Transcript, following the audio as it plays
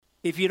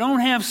If you don't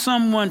have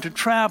someone to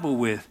travel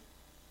with,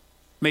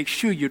 make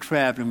sure you're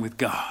traveling with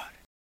God.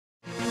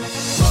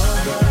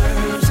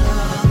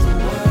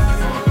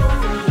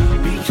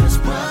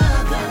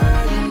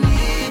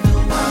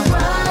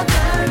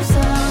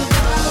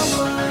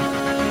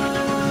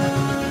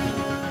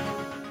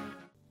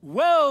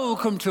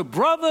 Welcome to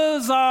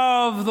Brothers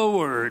of the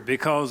Word,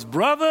 because,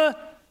 brother,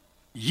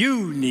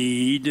 you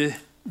need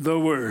the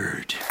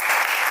Word.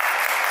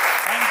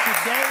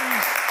 And today,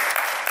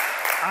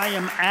 I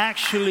am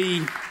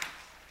actually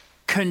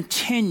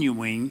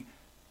continuing.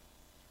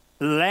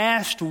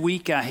 Last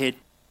week, I had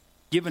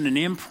given an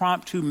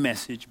impromptu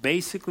message,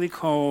 basically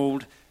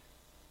called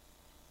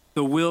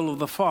The Will of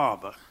the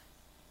Father.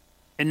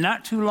 And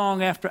not too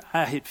long after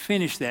I had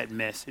finished that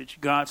message,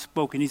 God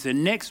spoke, and he said,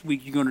 next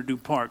week, you're going to do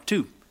part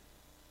 2.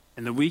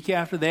 And the week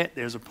after that,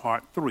 there's a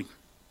part 3.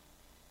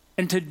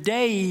 And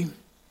today,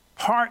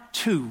 part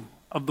 2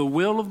 of the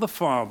will of the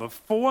Father,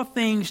 4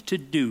 things to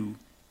do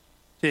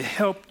to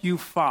help you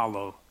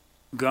follow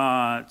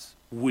God's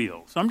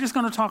will. So I'm just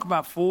going to talk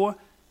about 4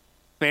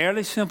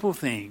 fairly simple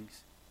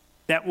things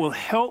that will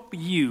help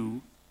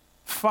you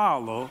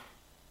follow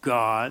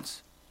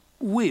God's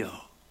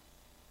will.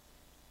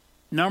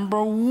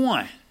 Number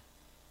 1,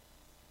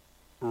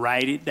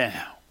 write it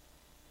down.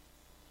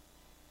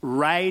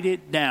 Write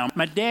it down.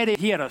 My daddy,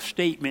 he had a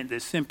statement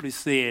that simply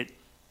said,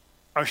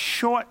 a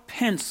short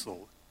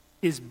pencil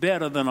is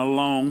better than a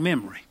long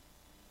memory.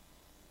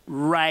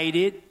 Write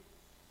it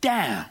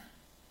down.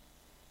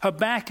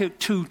 Habakkuk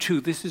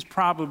 2:2, this is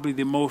probably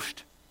the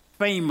most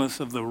famous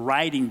of the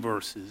writing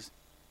verses.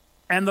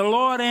 And the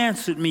Lord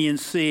answered me and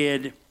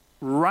said,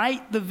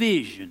 write the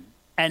vision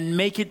and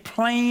make it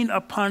plain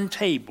upon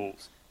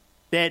tables,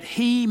 that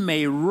he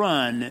may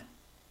run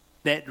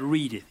that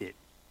readeth it.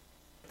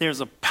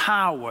 There's a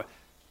power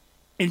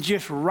in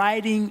just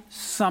writing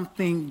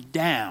something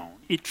down.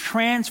 It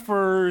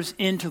transfers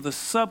into the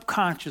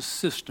subconscious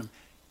system.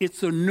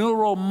 It's a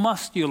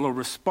neuromuscular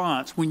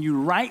response. When you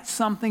write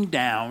something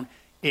down,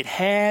 it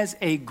has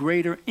a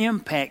greater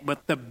impact.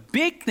 But the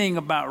big thing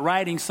about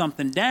writing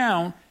something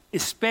down,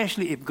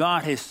 especially if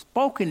God has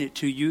spoken it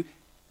to you,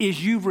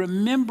 is you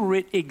remember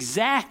it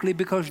exactly,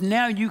 because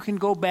now you can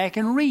go back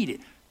and read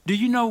it. Do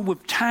you know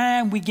with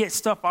time we get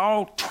stuff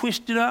all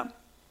twisted up?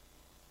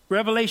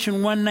 Revelation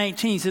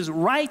 1:19 says,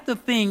 write the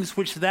things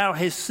which thou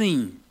hast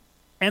seen,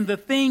 and the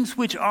things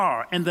which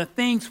are, and the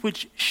things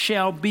which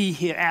shall be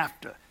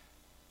hereafter.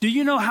 Do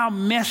you know how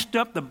messed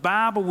up the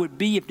Bible would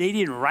be if they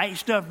didn't write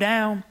stuff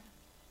down?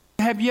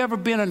 Have you ever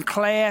been in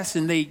class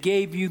and they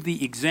gave you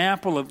the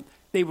example of,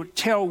 they would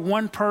tell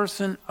one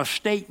person a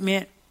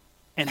statement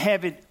and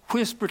have it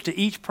whispered to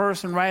each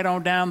person right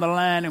on down the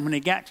line, and when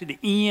they got to the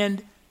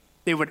end,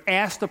 they would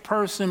ask the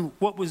person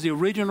what was the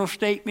original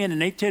statement,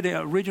 and they tell the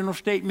original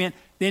statement.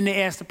 Then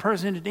they ask the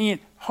person at the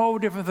end, whole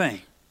different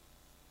thing.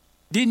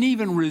 Didn't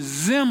even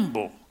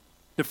resemble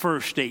the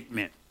first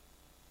statement.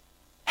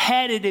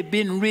 Had it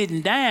been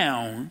written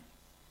down,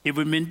 it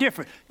would have been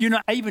different. You know,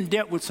 I even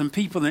dealt with some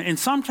people, and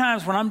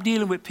sometimes when I'm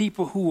dealing with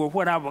people who are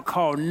what I would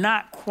call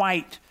not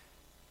quite,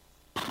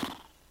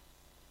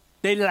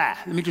 they lie.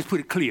 Let me just put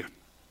it clear.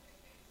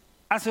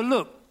 I said,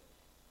 look,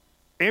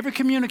 every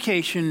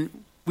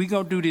communication, we're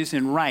going to do this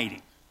in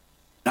writing.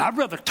 Now, I'd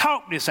rather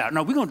talk this out.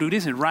 No, we're going to do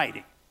this in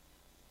writing.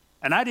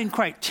 And I didn't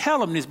quite tell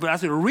them this, but I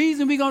said, the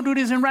reason we're going to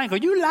do this in writing,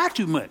 because you lie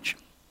too much.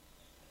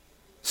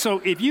 So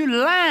if you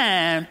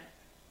lie,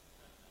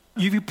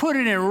 if you put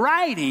it in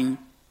writing,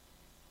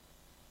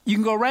 you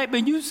can go right,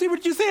 but you see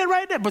what you said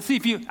right there. But see,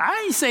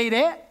 I ain't say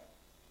that.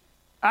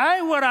 I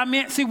ain't what I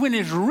meant. See, when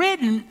it's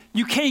written,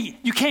 you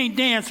can't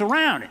dance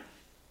around it.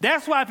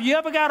 That's why if you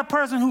ever got a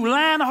person who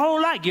lying a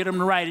whole lot, get them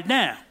to write it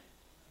down.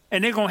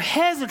 And they're going to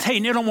hesitate,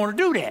 and they don't want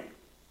to do that.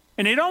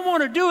 And they don't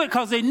want to do it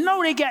because they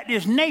know they got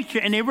this nature,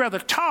 and they rather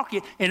talk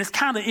it, and it's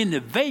kind of in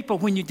the vapor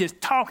when you're just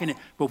talking it.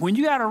 But when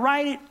you got to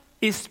write it,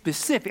 it's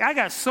specific. I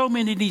got so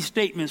many of these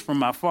statements from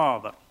my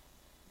father.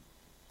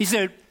 He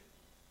said,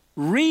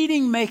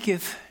 reading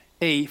maketh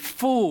a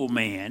full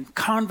man,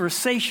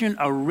 conversation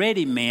a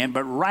ready man,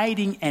 but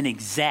writing an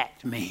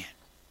exact man.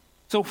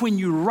 So when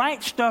you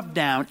write stuff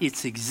down,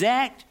 it's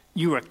exact,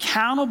 you're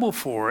accountable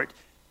for it,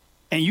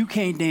 and you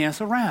can't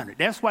dance around it.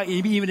 That's why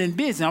even in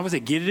business, I would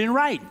say, get it in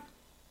writing.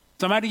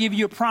 Somebody give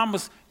you a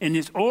promise and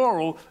it's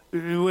oral.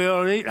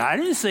 Well, I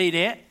didn't say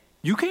that.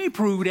 You can't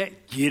prove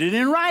that. Get it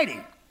in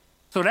writing.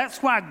 So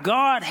that's why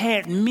God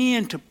had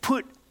men to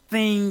put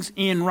things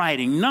in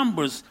writing.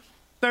 Numbers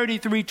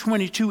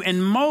 33:22.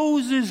 And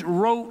Moses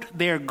wrote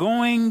their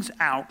goings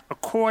out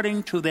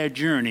according to their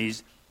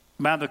journeys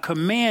by the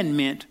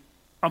commandment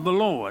of the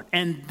Lord.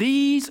 And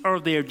these are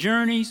their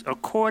journeys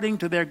according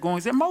to their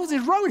goings. And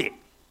Moses wrote it.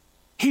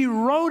 He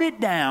wrote it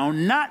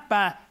down, not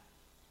by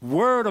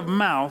word of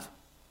mouth,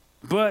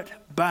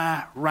 but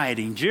by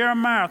writing.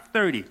 Jeremiah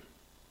 30,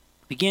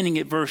 beginning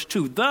at verse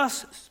 2.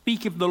 Thus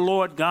speaketh the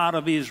Lord God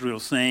of Israel,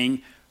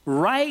 saying,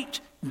 write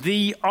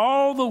thee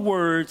all the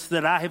words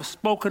that I have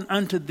spoken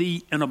unto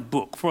thee in a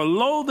book. For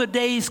lo, the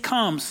days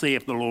come,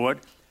 saith the Lord,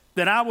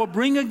 that I will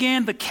bring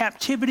again the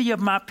captivity of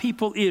my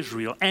people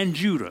Israel and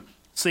Judah,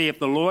 saith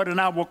the Lord,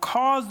 and I will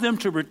cause them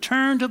to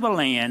return to the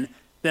land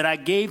that I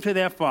gave to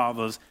their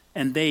fathers,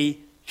 and they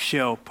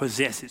shall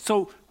possess it.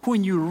 So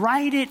when you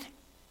write it,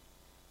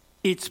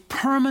 it's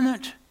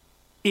permanent,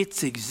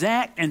 it's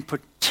exact, and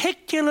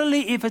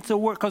particularly if it's a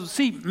word, because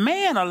see,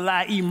 man will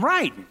lie even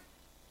writing.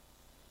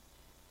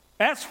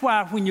 That's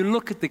why when you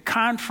look at the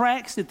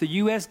contracts that the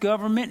U.S.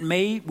 government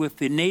made with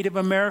the Native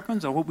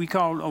Americans, or what we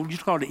call, or used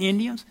to call the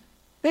Indians,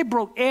 they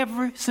broke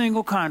every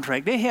single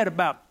contract. They had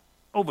about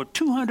over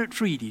 200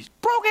 treaties.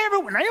 Broke every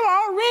one. They were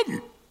all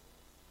written.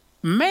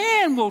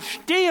 Man will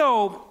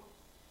still,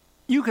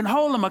 you can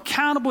hold him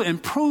accountable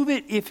and prove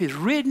it if it's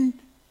written.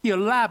 He'll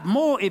lie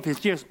more if it's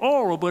just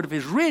oral, but if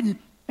it's written,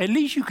 at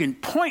least you can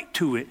point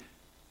to it.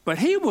 But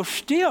he will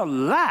still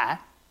lie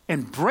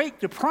and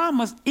break the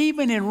promise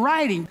even in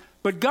writing.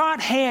 But God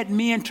had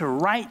men to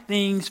write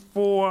things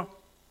for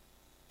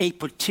a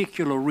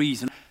particular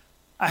reason.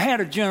 I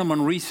had a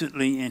gentleman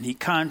recently, and he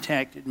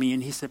contacted me,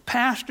 and he said,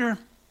 Pastor,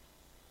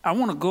 I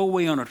want to go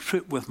away on a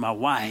trip with my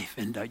wife.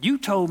 And you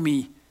told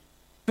me,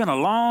 it's been a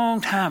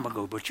long time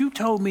ago, but you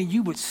told me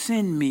you would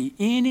send me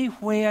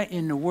anywhere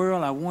in the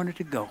world I wanted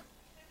to go.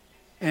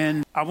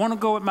 And I want to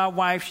go with my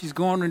wife. She's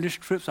going on this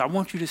trip, so I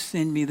want you to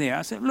send me there.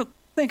 I said, look,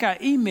 I think I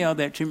emailed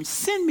that to me.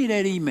 Send me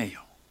that email.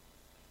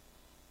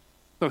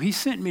 So he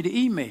sent me the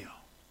email.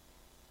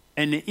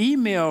 And the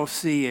email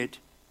said,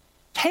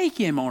 take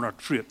him on a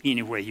trip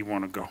anywhere you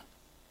want to go.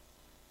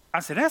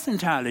 I said, that's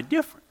entirely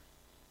different.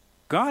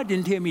 God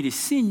didn't tell me to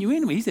send you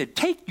anywhere. He said,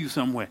 take you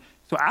somewhere.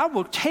 So I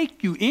will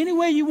take you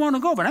anywhere you want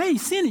to go, but I ain't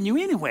sending you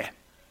anywhere.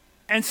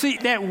 And see,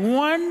 that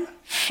one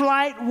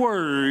slight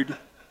word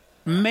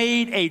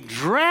made a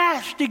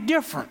drastic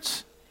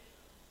difference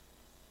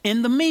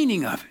in the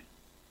meaning of it.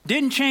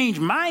 Didn't change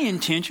my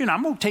intention.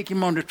 I'm going to take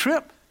him on the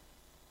trip.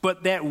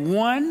 But that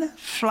one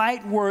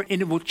slight word,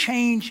 and it will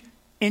change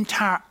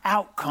entire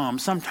outcome,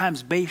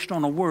 sometimes based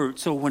on a word.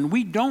 So when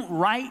we don't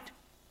write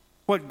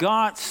what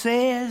God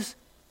says,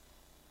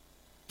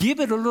 give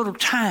it a little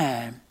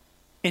time,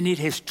 and it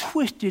has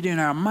twisted in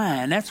our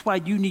mind. That's why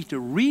you need to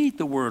read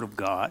the Word of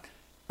God.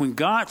 When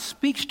God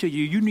speaks to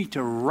you, you need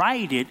to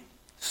write it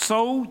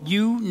so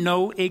you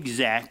know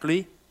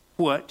exactly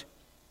what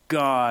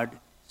God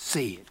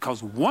said.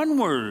 Because one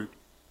word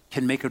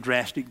can make a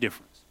drastic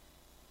difference.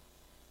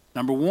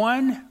 Number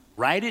one,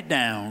 write it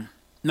down.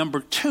 Number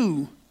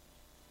two,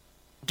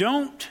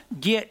 don't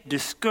get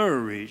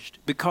discouraged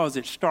because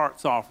it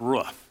starts off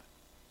rough.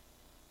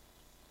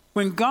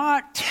 When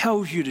God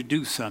tells you to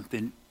do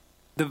something,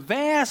 the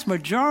vast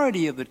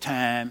majority of the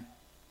time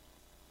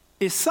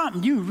is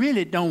something you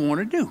really don't want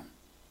to do.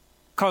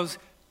 Because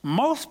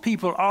most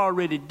people are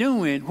already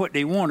doing what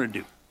they want to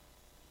do.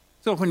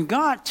 So when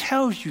God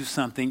tells you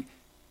something,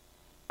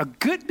 a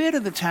good bit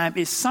of the time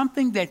it's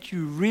something that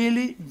you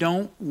really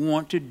don't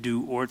want to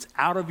do, or it's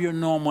out of your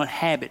normal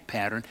habit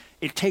pattern.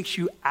 It takes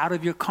you out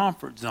of your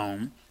comfort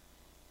zone.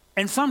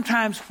 And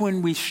sometimes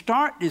when we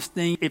start this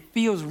thing, it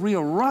feels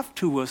real rough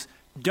to us.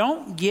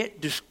 Don't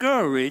get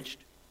discouraged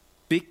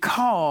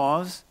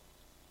because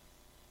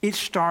it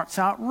starts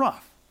out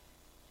rough.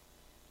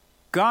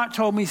 God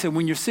told me, he said,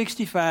 when you're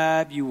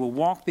 65, you will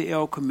walk the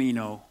El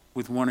Camino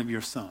with one of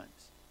your sons.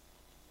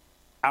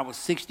 I was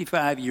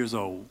 65 years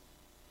old.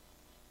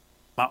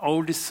 My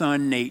oldest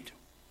son, Nate,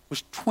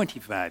 was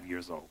 25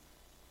 years old.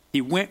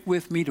 He went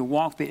with me to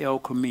walk the El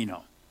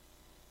Camino,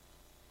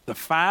 the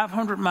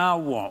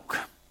 500-mile walk,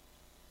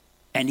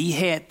 and he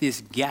had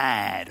this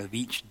guide of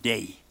each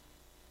day.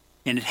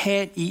 And it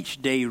had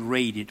each day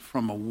rated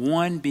from a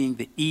 1 being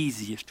the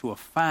easiest to a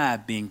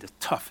 5 being the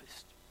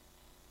toughest.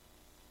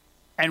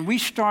 And we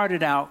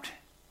started out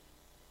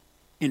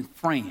in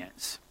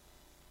France.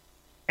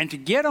 And to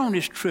get on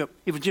this trip,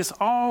 it was just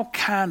all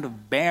kind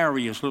of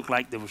barriers looked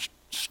like they was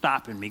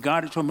stopping me.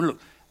 God had told me,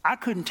 look, I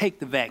couldn't take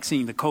the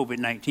vaccine, the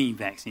COVID-19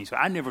 vaccine, so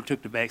I never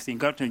took the vaccine.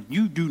 God told me,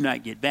 you do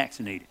not get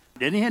vaccinated.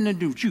 That had nothing to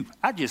do with you.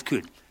 I just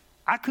couldn't.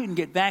 I couldn't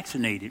get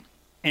vaccinated.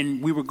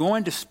 And we were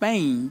going to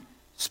Spain.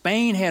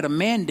 Spain had a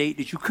mandate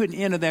that you couldn't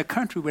enter their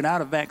country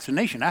without a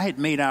vaccination. I had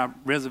made our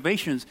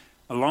reservations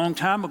a long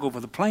time ago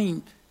for the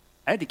plane.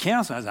 I had to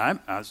cancel. I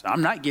said,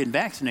 I'm not getting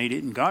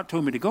vaccinated, and God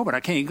told me to go, but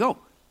I can't go.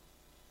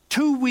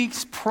 2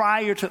 weeks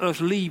prior to us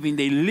leaving,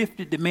 they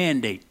lifted the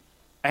mandate.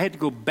 I had to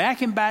go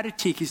back and buy the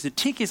tickets. The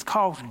tickets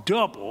cost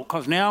double,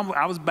 because now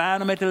I was buying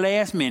them at the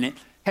last minute.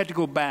 Had to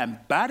go buy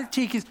the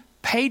tickets,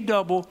 pay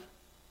double.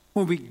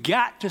 When we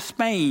got to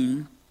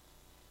Spain,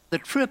 the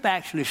trip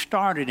actually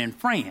started in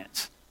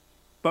France.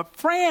 But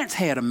France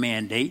had a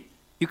mandate.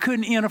 You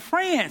couldn't enter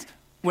France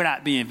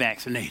without being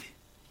vaccinated,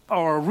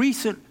 or a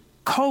recent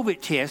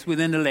COVID test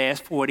within the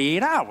last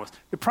 48 hours.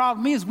 The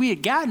problem is we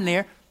had gotten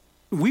there.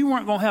 We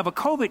weren't going to have a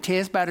COVID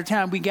test by the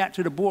time we got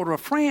to the border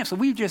of France. So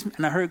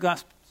and I heard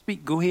God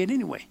speak, go ahead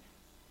anyway.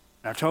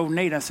 And I told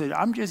Nate, I said,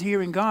 I'm just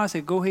hearing God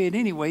say, go ahead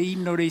anyway,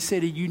 even though they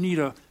said that you need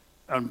a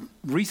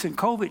recent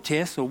COVID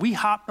test. So we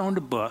hopped on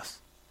the bus,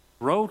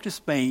 rode to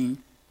Spain,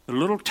 the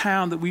little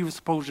town that we were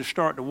supposed to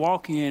start to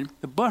walk in,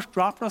 the bus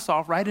dropped us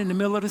off right in the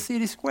middle of the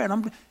city square.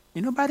 And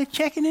ain't nobody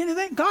checking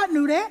anything? God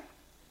knew that.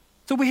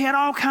 So we had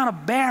all kind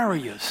of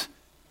barriers.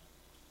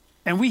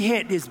 And we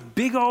had this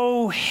big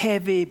old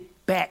heavy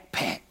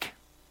backpack.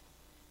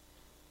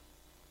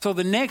 So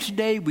the next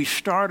day we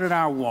started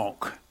our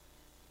walk.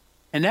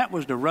 And that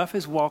was the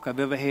roughest walk I've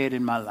ever had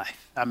in my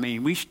life. I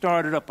mean, we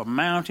started up a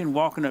mountain,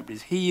 walking up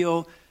this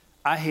hill.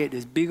 I had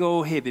this big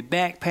old heavy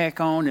backpack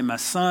on, and my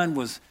son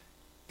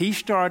he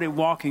started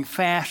walking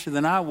faster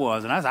than I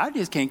was. And I said, I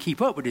just can't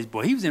keep up with this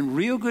boy. He was in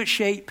real good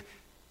shape.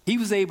 He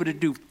was able to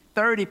do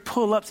 30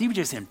 pull-ups. He was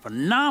just in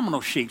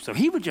phenomenal shape. So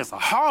he was just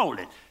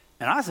hauling.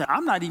 And I said,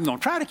 I'm not even going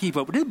to try to keep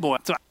up with this boy.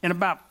 So in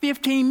about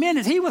 15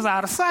 minutes, he was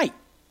out of sight.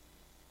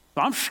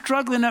 So I'm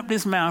struggling up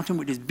this mountain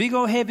with this big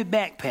old heavy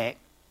backpack.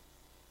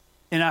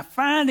 And I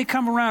finally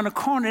come around the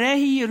corner. There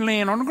he is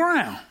laying on the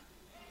ground.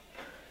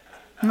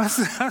 And I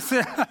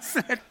said, what's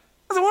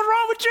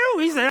wrong with you?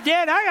 He said,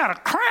 Dad, I got a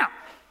cramp.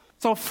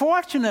 So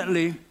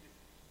fortunately,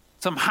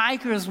 some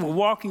hikers were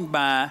walking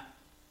by.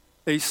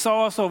 They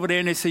saw us over there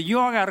and they said, you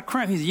all got a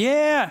cramp? He said,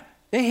 yeah.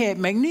 They had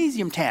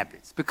magnesium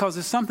tablets because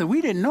it's something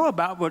we didn't know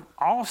about, but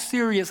all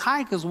serious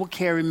hikers will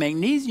carry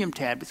magnesium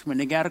tablets when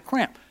they got a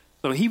cramp.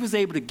 So he was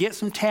able to get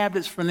some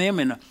tablets from them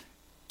in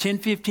 10,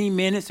 15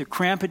 minutes. The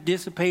cramp had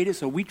dissipated,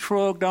 so we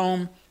trudged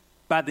on.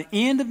 By the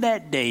end of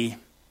that day,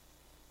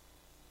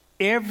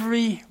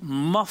 every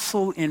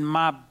muscle in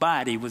my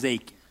body was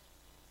aching.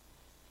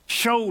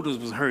 Shoulders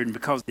was hurting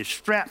because the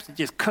straps had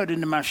just cut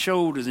into my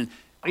shoulders, and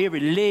every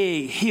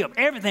leg, hip,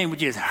 everything was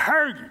just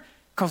hurting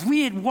because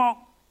we had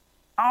walked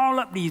all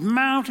up these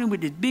mountains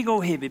with this big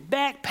old heavy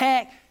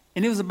backpack,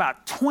 and it was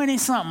about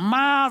 20-something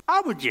miles.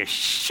 I was just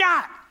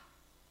shot.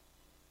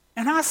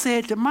 And I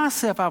said to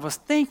myself, I was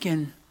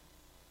thinking,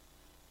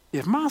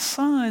 if my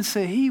son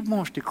said he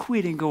wants to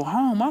quit and go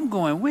home, I'm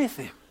going with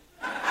him.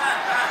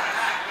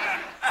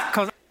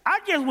 Because I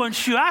just wasn't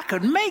sure I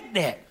could make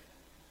that.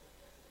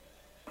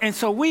 And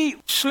so we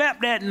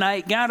slept that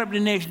night, got up the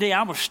next day.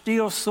 I was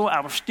still sore, I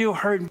was still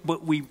hurting,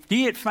 but we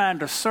did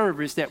find a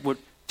service that would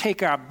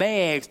take our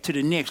bags to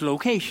the next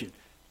location.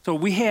 So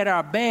we had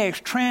our bags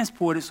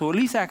transported, so at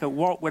least I could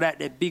walk without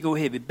that big old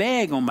heavy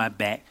bag on my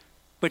back.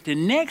 But the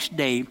next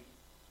day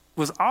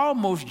was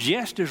almost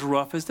just as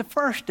rough as the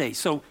first day.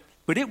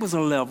 But it was a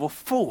level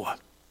 4.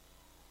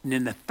 And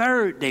then the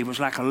third day was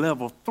like a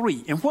level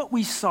 3. And what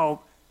we saw,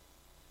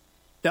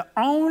 the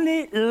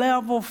only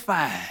level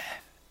 5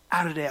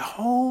 out of that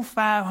whole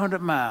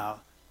 500 miles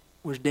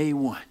was day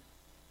 1.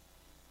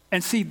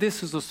 And see,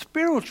 this is a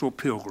spiritual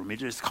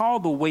pilgrimage. It's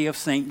called the Way of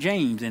St.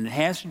 James, and it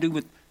has to do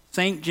with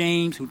St.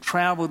 James who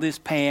traveled this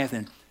path.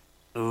 And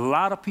a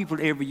lot of people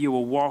every year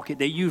will walk it.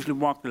 They usually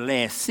walk the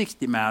last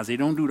 60 miles. They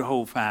don't do the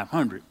whole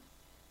 500.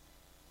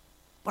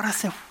 But I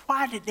said,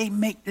 why did they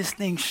make this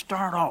thing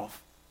start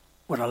off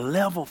with a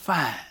level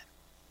 5?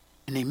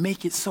 And they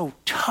make it so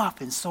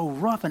tough and so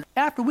rough. And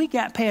after we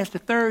got past the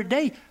third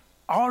day,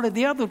 all of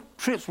the other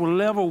trips were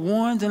level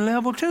 1s and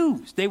level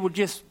 2s. They were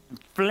just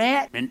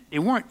flat, and they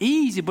weren't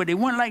easy, but they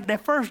weren't like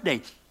that first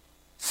day.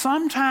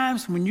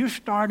 Sometimes when you're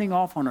starting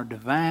off on a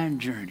divine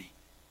journey,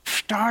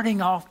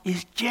 starting off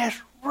is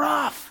just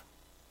rough.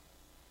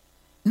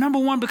 Number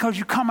one, because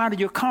you come out of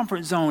your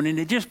comfort zone and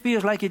it just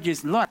feels like it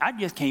just, Lord, I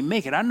just can't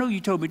make it. I know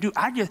you told me to do.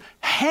 I just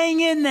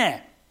hang in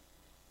there.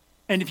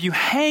 And if you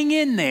hang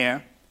in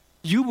there,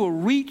 you will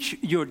reach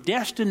your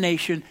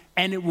destination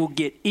and it will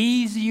get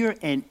easier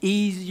and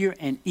easier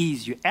and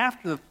easier.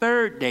 After the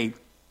third day,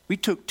 we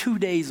took 2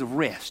 days of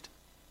rest.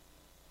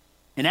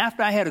 And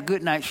after I had a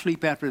good night's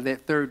sleep after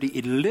that third day,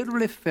 it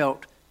literally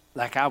felt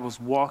like I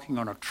was walking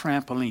on a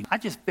trampoline. I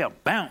just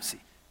felt bouncy.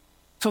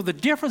 So the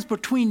difference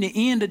between the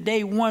end of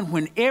day 1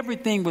 when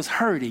everything was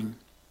hurting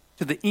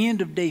to the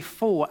end of day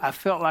 4, I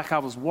felt like I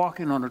was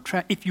walking on a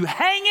trampoline. If you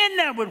hang in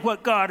there with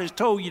what God has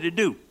told you to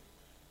do,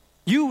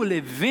 you will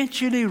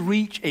eventually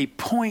reach a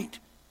point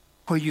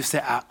where you say,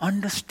 I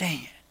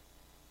understand.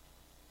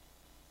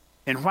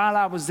 And while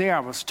I was there,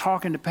 I was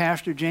talking to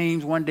Pastor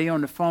James one day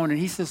on the phone, and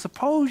he said,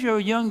 suppose your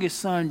youngest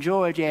son,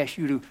 George, asked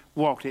you to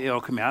walk to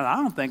El Camino. I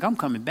don't think I'm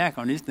coming back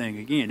on this thing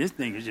again. This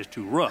thing is just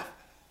too rough.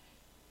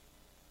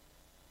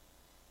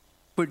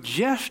 But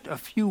just a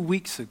few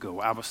weeks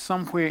ago, I was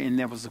somewhere and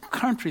there was a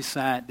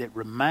countryside that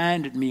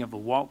reminded me of a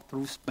walk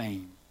through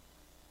Spain.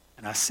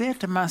 And I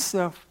said to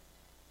myself,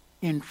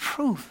 in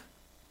truth,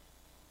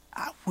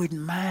 I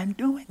wouldn't mind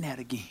doing that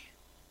again.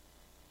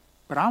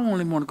 But I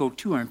only want to go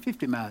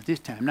 250 miles this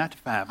time, not to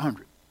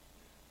 500.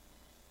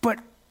 But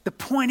the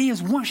point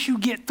is, once you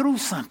get through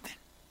something,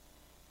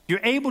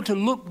 you're able to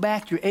look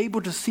back, you're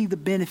able to see the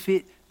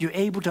benefit, you're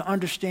able to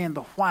understand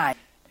the why.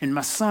 And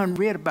my son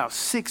read about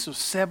 6 or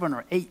 7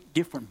 or 8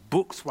 different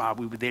books while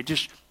we were there,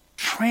 just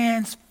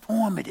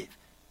transformative.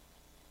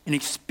 An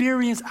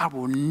experience I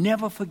will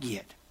never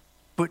forget.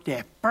 But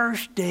that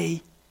first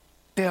day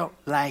felt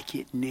like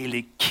it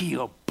nearly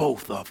killed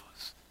both of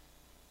us.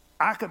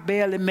 I could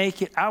barely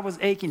make it. I was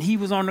aching. He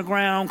was on the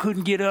ground,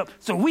 couldn't get up.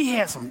 So we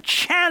had some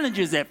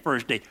challenges that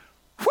first day.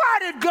 Why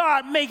did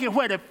God make it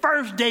where the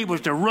first day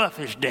was the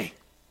roughest day?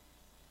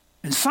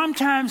 And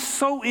sometimes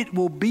so it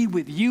will be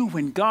with you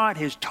when God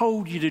has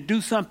told you to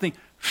do something.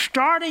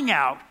 Starting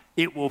out,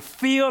 it will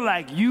feel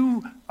like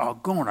you are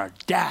going to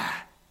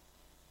die.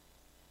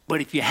 But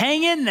if you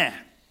hang in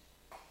there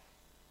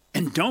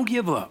and don't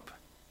give up,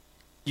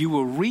 you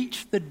will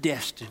reach the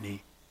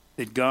destiny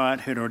that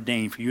God had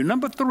ordained for you.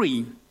 Number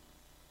 3,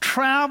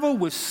 travel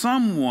with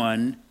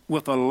someone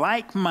with a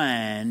like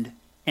mind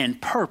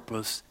and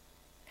purpose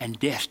and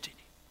destiny.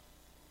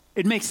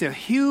 It makes a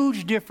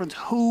huge difference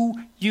who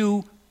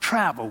you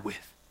travel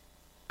with,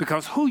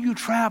 because who you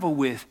travel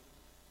with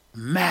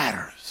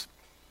matters.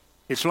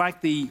 It's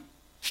like the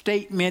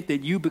statement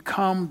that you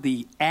become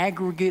the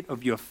aggregate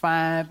of your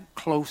 5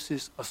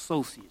 closest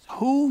associates.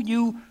 Who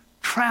you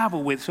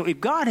travel with. So if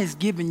God has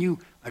given you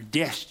a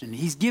destiny,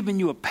 he's given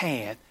you a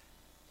path,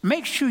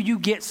 make sure you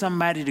get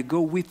somebody to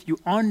go with you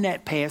on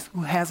that path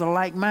who has a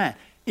like mind.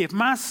 If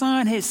my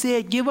son had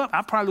said give up,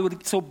 I probably would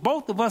have. So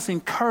both of us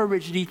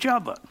encouraged each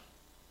other.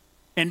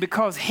 And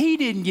because he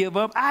didn't give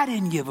up, I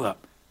didn't give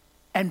up.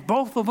 And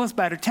both of us,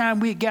 by the time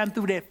we had gotten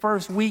through that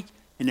first week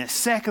and that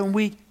second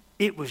week,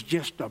 it was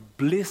just a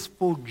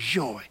blissful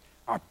joy.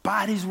 Our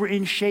bodies were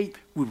in shape.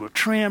 We were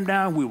trimmed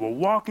down. We were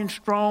walking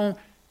strong.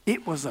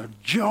 It was a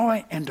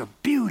joy and a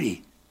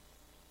beauty.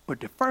 But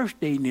the first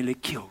day nearly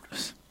killed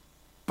us.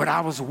 But I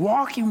was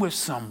walking with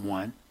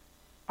someone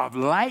of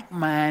like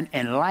mind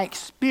and like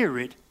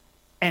spirit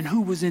and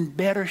who was in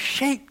better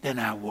shape than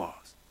I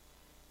was.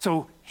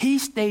 So he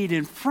stayed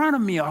in front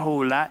of me a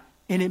whole lot,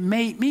 and it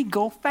made me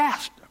go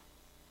faster.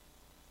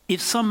 If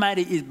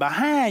somebody is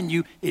behind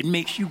you, it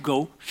makes you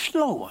go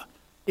slower.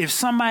 If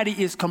somebody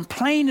is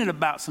complaining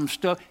about some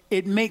stuff,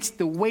 it makes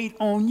the weight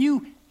on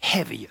you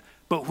heavier.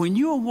 But when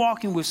you're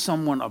walking with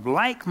someone of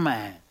like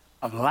mind,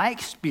 of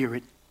like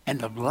spirit,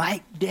 and of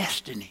like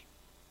destiny,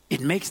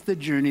 it makes the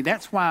journey.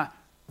 That's why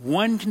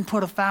one can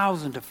put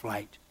 1,000 to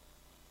flight,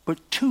 but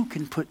 2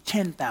 can put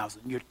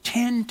 10,000. You're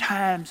 10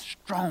 times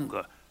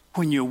stronger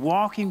when you're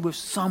walking with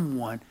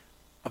someone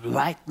of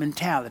like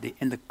mentality.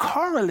 And the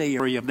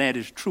corollary of that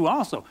is true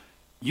also.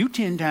 You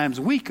 10 times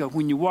weaker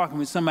when you're walking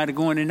with somebody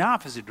going in the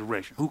opposite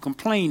direction, who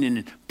complaining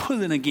and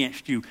pulling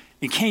against you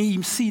and can't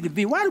even see the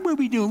view. What are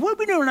we doing? What are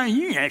we doing right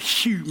here? Yeah,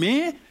 shoot,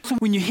 man. So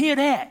when you hear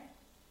that,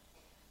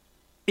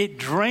 it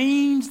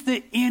drains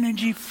the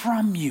energy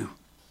from you.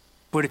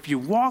 But if you're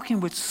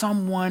walking with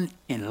someone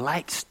in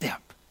like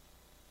step,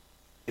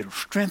 it'll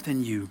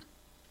strengthen you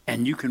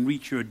and you can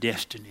reach your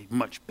destiny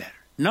much better.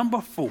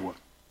 Number 4,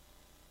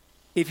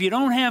 if you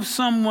don't have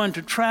someone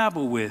to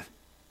travel with,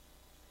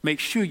 make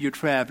sure you're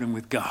traveling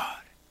with God.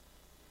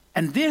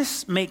 And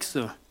this makes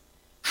a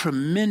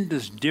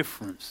tremendous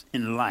difference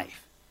in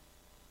life.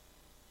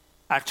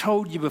 I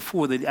told you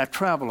before that I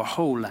travel a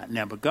whole lot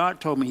now, but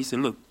God told me, he said,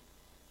 look,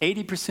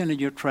 80%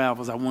 of your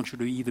travels, I want you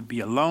to either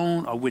be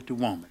alone or with the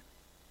woman.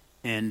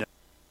 And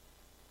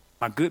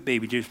my good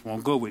baby just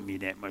won't go with me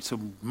that much. So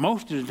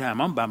most of the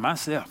time, I'm by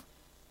myself.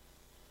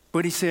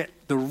 But he said,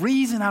 the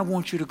reason I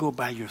want you to go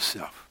by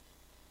yourself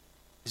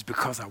is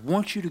because I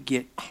want you to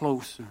get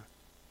closer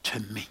to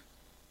me.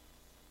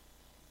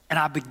 And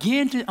I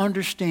began to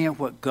understand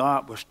what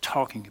God was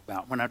talking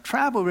about. When I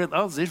travel with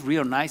others, it's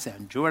real nice. I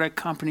enjoy that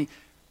company.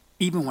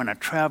 Even when I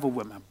travel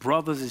with my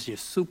brothers, it's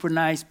just super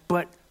nice.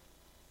 But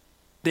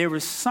there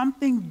is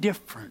something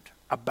different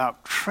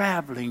about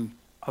traveling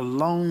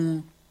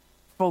alone,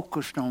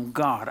 focused on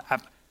God.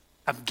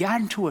 I've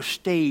gotten to a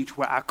stage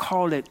where I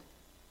call it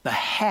the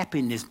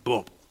happiness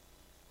bubble.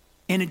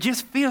 And it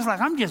just feels like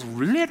I'm just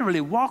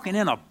literally walking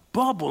in a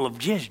bubble of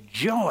just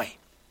joy.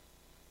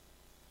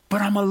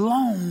 But I'm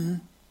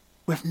alone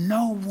with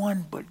no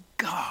one but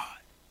God.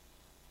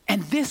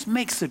 And this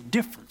makes a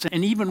difference.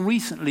 And even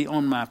recently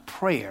on my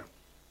prayer,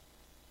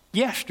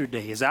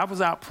 yesterday, as I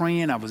was out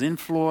praying, I was in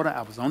Florida,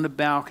 I was on the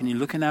balcony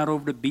looking out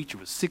over the beach. It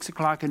was 6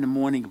 o'clock in the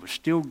morning. It was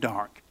still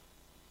dark.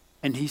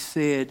 And he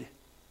said,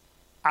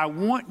 I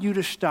want you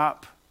to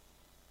stop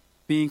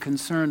being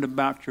concerned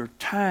about your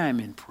time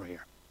in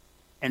prayer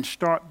and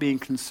start being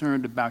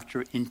concerned about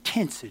your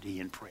intensity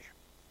in prayer.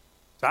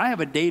 So I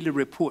have a daily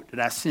report that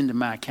I send to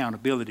my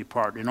accountability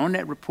partner. And on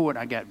that report,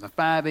 I got my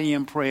 5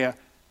 a.m. prayer,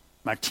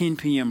 my 10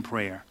 p.m.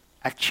 prayer.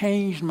 I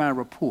changed my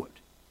report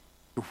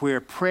to where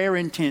prayer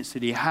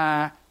intensity,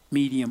 high,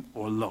 medium,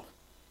 or low,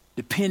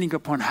 depending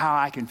upon how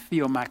I can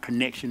feel my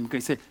connection.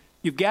 Because he said,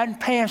 you've gotten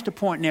past the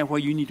point now where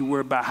you need to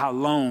worry about how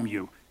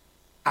long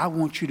I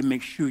want you to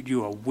make sure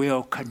you are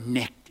well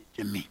connected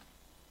to me.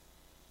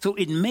 So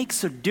it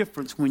makes a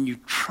difference when you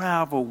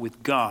travel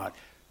with God.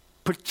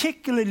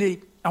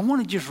 Particularly, I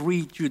want to just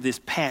read you this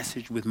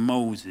passage with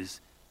Moses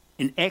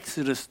in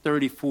Exodus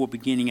 34,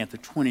 beginning at the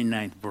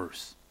 29th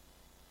verse.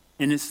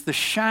 And it's the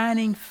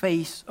shining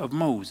face of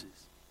Moses.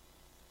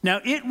 Now,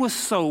 it was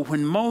so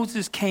when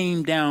Moses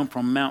came down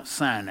from Mount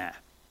Sinai,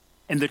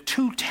 and the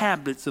 2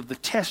 tablets of the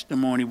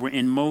testimony were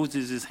in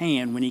Moses'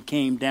 hand when he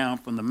came down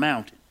from the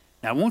mountain.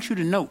 Now, I want you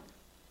to note,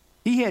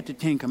 he had the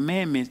 10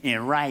 Commandments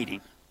in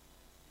writing.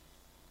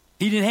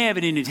 He didn't have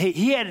it in his head.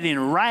 He had it in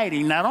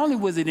writing. Not only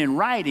was it in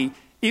writing,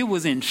 It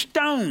was in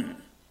stone,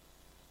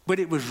 but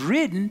it was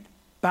written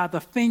by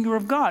the finger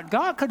of God.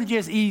 God could have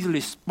just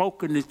easily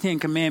spoken the 10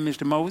 Commandments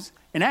to Moses.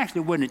 And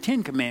actually, it wasn't the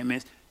 10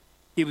 Commandments.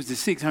 It was the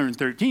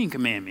 613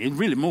 Commandments. It's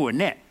really more than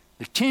that.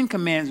 The 10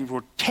 Commandments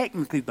were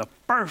technically the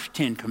first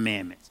 10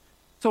 Commandments.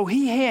 So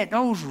he had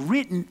those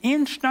written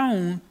in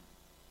stone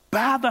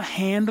by the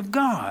hand of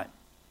God.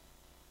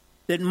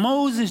 That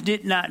Moses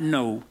did not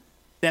know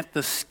that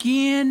the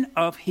skin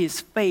of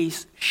his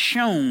face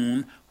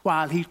shone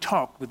while he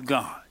talked with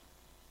God.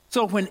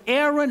 So when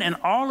Aaron and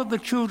all of the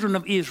children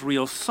of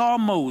Israel saw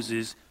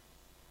Moses,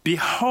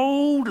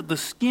 behold, the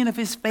skin of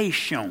his face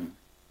shone,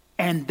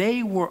 and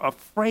they were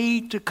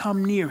afraid to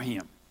come near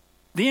him.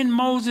 Then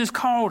Moses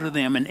called to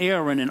them, and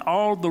Aaron and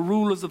all the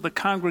rulers of the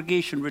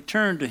congregation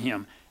returned to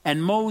him,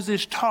 and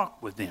Moses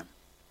talked with them.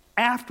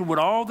 Afterward,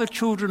 all the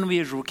children of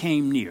Israel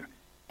came near,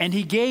 and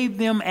he gave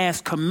them as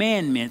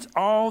commandments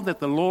all that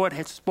the Lord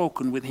had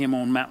spoken with him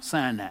on Mount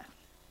Sinai.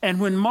 And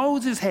when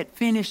Moses had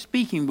finished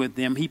speaking with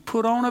them, he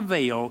put on a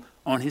veil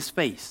on his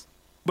face.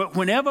 But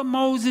whenever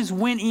Moses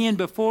went in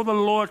before the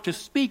Lord to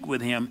speak with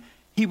him,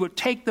 he would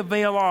take the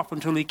veil off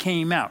until he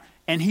came out.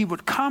 And he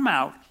would come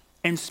out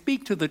and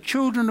speak to the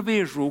children of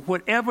Israel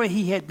whatever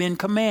he had been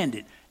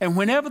commanded. And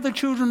whenever the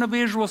children of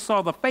Israel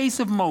saw the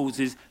face of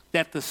Moses,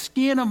 that the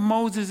skin of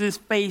Moses'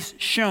 face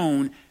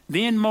shone,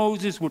 then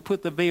Moses would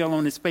put the veil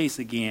on his face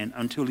again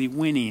until he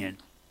went in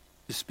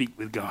to speak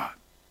with God.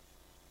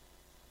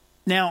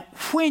 Now,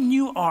 when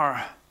you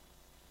are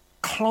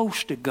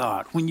close to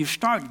God, when you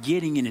start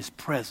getting in his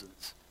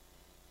presence,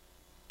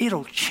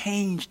 it'll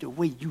change the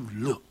way you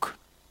look.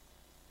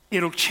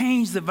 It'll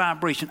change the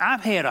vibration.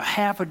 I've had a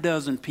half a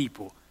dozen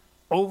people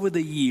over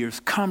the years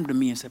come to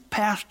me and say,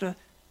 Pastor,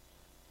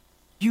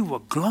 you were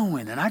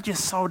glowing, and I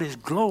just saw this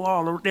glow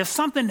all over. There's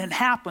something that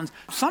happens.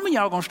 Some of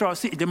y'all going to start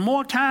seeing, the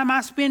more time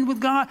I spend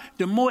with God,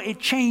 the more it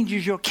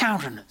changes your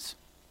countenance.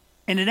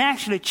 And it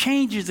actually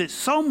changes it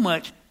so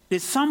much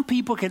that some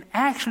people can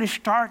actually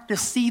start to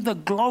see the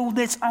glow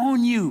that's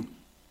on you.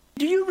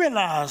 Do you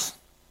realize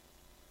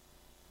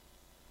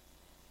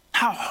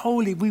how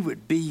holy we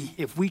would be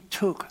if we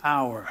took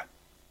our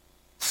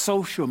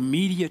social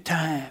media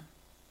time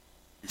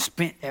and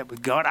spent that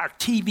with God, our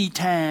TV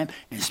time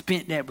and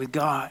spent that with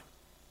God?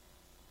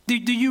 Do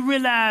you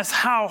realize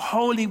how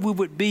holy we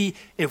would be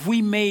if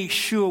we made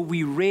sure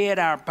we read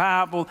our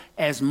Bible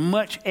as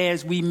much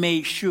as we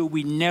made sure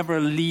we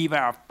never leave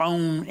our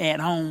phone at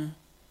home?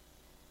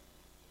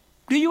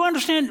 Do you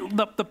understand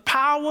the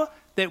power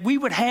that we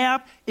would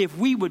have if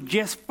we would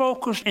just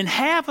focus? And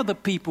half of the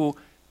people,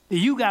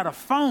 you got a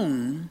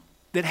phone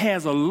that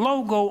has a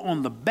logo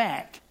on the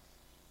back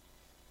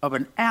of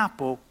an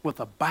apple with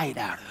a bite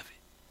out of it.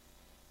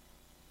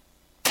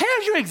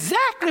 Tells you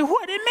exactly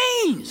what it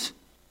means.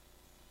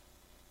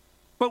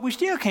 But we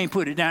still can't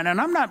put it down. And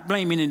I'm not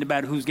blaming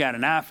anybody who's got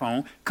an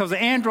iPhone, because the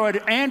Android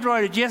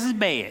is just as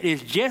bad.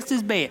 It's just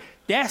as bad.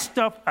 That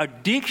stuff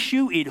addicts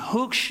you. It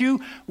hooks you.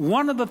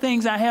 One of the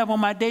things I have on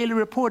my daily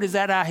report is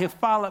that I have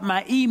followed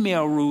my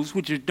email rules,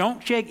 which is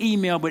don't check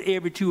email but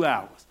every 2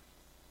 hours.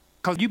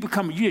 Because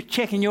you're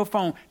checking your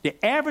phone.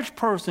 The average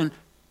person,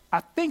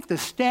 I think the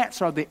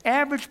stats are the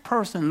average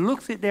person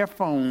looks at their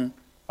phone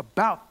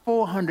about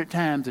 400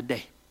 times a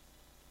day.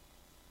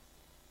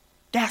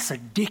 That's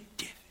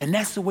addictive. And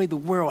that's the way the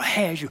world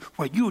has you,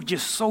 where you're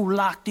just so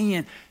locked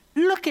in.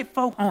 Look at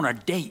folk on a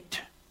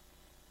date.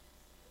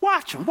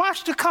 Watch them.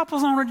 Watch the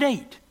couples on a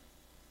date.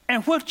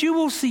 And what you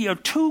will see are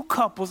two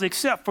couples,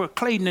 except for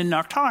Clayton and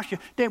Natasha.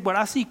 Well,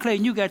 I see,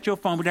 Clayton, you got your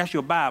phone, but that's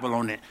your Bible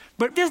on it.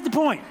 But this is the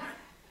point.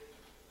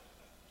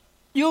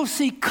 You'll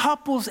see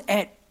couples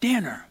at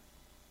dinner.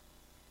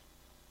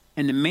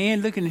 And the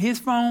man looking at his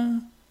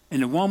phone,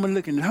 and the woman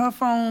looking at her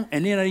phone,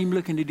 and they're not even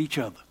looking at each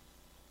other.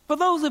 For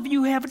those of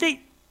you who have a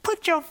date,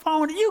 put your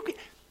phone.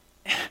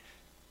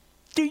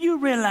 Do you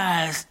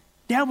realize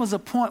there was a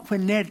point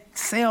when that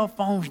cell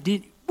phones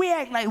we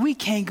act like we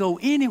can't go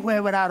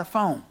anywhere without a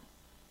phone.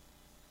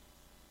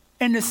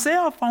 And the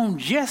cell phone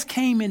just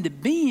came into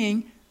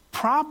being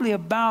probably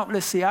about,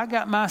 I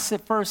got my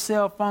first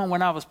cell phone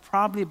when I was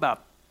probably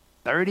about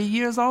 30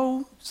 years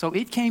old. So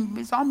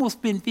it's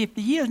almost been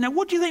 50 years. Now,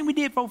 what do you think we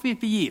did for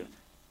 50 years?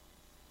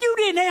 You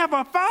didn't have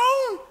a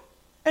phone.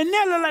 And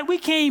now look like we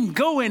can't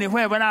go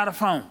anywhere without a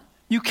phone.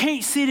 You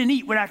can't sit and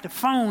eat without the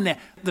phone. Now,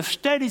 the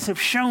studies have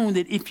shown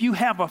that if you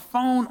have a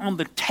phone on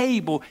the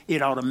table,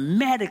 it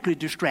automatically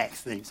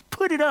distracts things.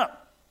 Put it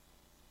up.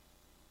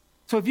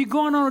 So if you're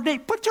going on a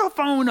date, put your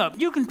phone up.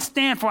 You can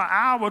stand for an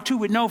hour or two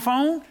with no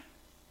phone.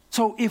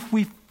 So if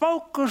we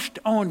focused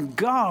on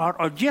God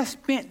or just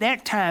spent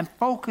that time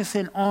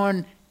focusing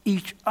on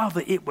each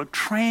other, it would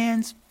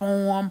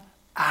transform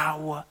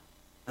our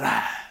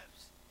lives.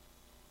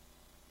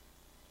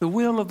 The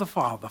will of the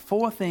Father,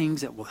 4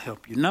 things that will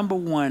help you. Number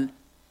 1,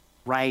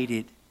 write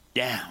it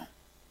down.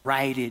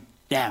 Write it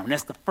down.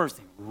 That's the first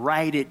thing.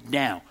 Write it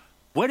down.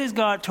 What has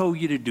God told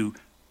you to do?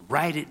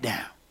 Write it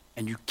down.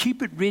 And you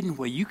keep it written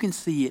where you can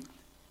see it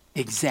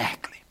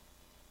exactly.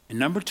 And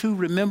number 2,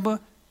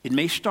 remember, it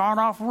may start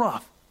off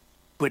rough,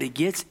 but it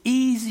gets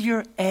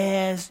easier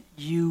as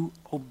you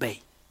obey.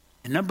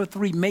 And number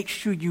 3, make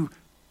sure you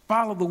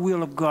follow the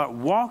will of God,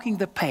 walking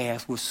the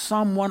path with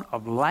someone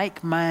of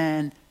like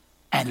mind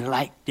and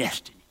like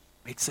destiny.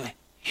 Makes a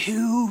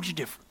huge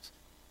difference.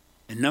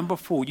 And number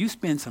 4, you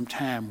spend some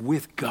time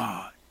with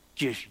God,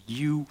 just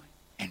you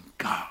and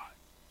God.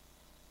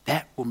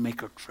 That will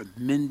make a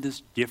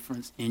tremendous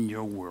difference in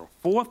your world.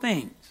 4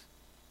 things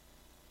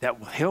that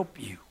will help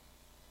you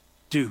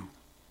do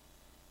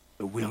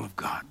the will of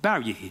God. Bow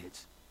your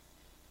heads.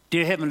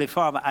 Dear Heavenly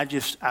Father, I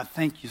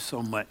thank you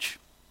so much.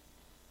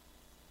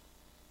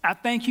 I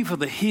thank you for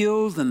the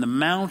hills and the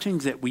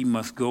mountains that we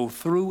must go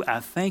through. I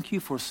thank you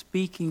for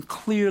speaking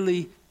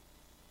clearly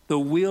the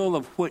will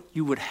of what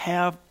you would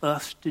have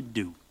us to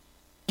do.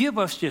 Give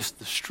us just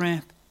the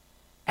strength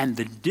and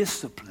the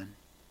discipline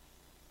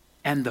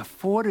and the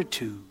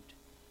fortitude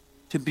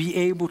to be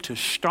able to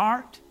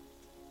start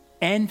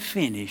and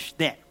finish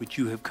that which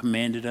you have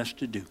commanded us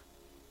to do.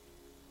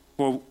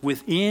 For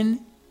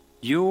within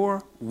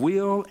your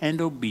will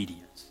and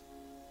obedience,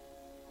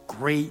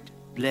 great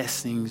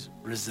blessings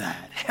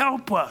reside.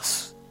 Help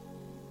us,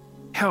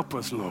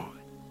 Lord,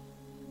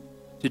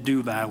 to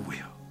do thy will.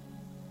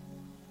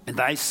 In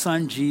thy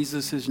Son,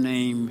 Jesus'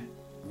 name,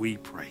 we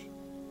pray.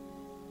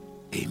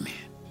 Amen.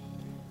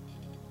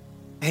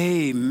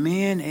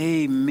 Amen,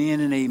 amen,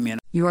 and amen.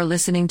 You are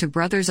listening to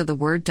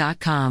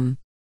brothersoftheword.com.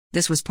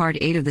 This was part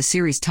 8 of the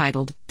series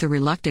titled The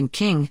Reluctant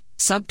King,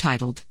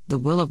 subtitled The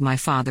Will of My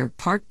Father,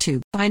 Part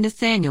 2, by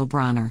Nathaniel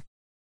Bronner.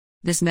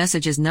 This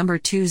message is number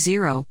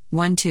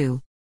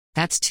 2012.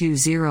 That's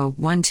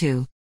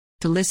 2012.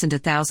 To listen to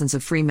thousands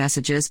of free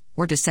messages,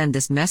 or to send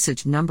this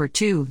message number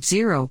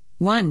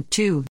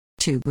 2012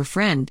 to a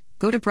friend,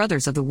 go to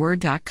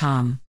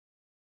brothersoftheword.com.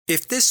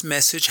 If this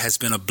message has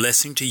been a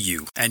blessing to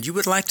you and you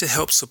would like to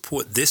help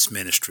support this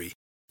ministry,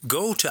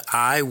 go to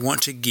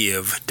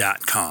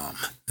iwanttogive.com.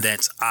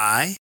 That's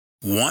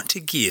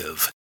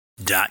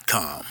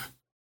iwanttogive.com.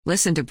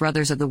 Listen to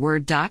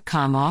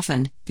brothersoftheword.com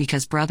often,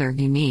 because brother,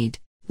 you need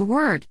the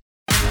word.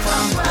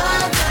 From